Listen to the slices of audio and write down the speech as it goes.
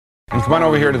come on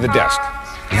over here to the desk.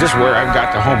 Is this where I've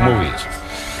got the home movies?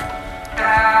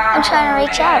 I'm trying to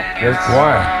reach out.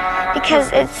 Why?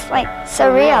 Because it's like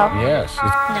surreal. Yes.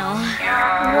 No.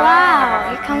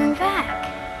 Wow, you're coming back.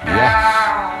 Yes.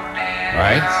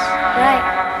 Right? Right.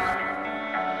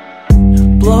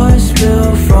 Blood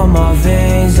spill from my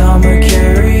veins, I'ma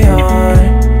carry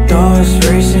on. Thoughts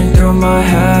racing through my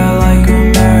head like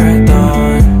a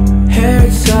marathon. Hair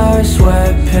tied,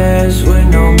 sweatpants with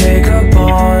no makeup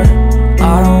on.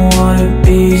 I don't wanna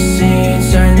be seen,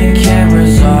 turn the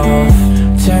cameras off.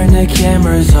 Turn the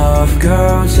cameras off,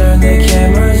 girl, turn the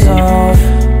cameras off.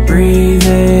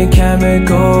 Breathing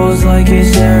chemicals like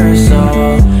it's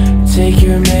aerosol. Take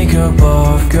your makeup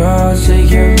off, girl, take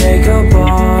your makeup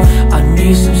off. I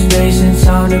need some space and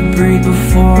time to breathe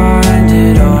before I end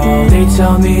it all. They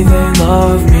tell me they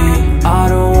love me, I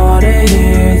don't wanna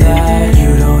hear that.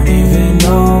 You don't even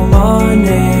know my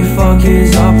name, fuck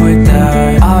is up with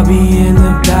that. I be in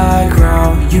the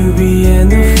background, you be in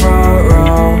the front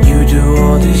row. You do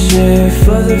all this shit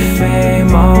for the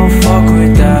fame, I don't fuck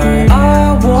with that.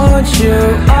 I want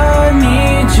you, I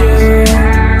need you.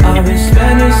 I've been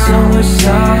spending so much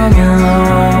time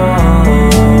alone.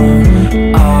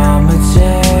 I'ma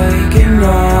take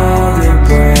another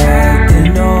breath and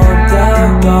hope that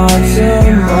by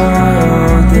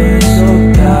tomorrow this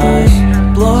will pass.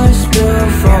 Blood spill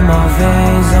from my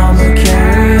veins, I'ma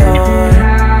carry on.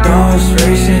 Thoughts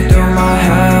racing through my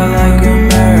head like a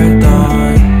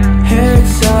marathon. Hair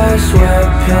tied,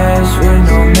 sweatpants with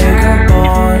no makeup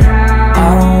on. I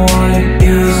don't wanna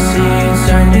be seen,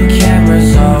 turn the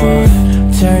cameras off.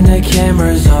 Turn the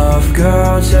cameras off,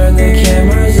 girl, turn the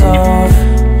cameras off.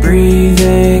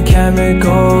 Breathing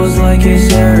chemicals like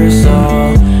it's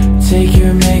aerosol. Take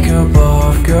your makeup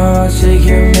off, girl, take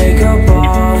your makeup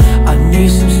off. I need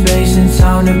some space and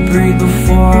time to breathe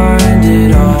before I end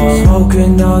it all. Smoke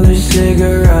another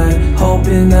cigarette,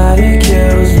 hoping that it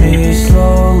kills me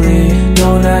slowly.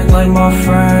 Don't act like my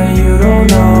friend, you don't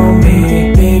know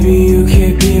me. Baby, you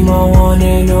could be my one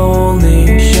and only.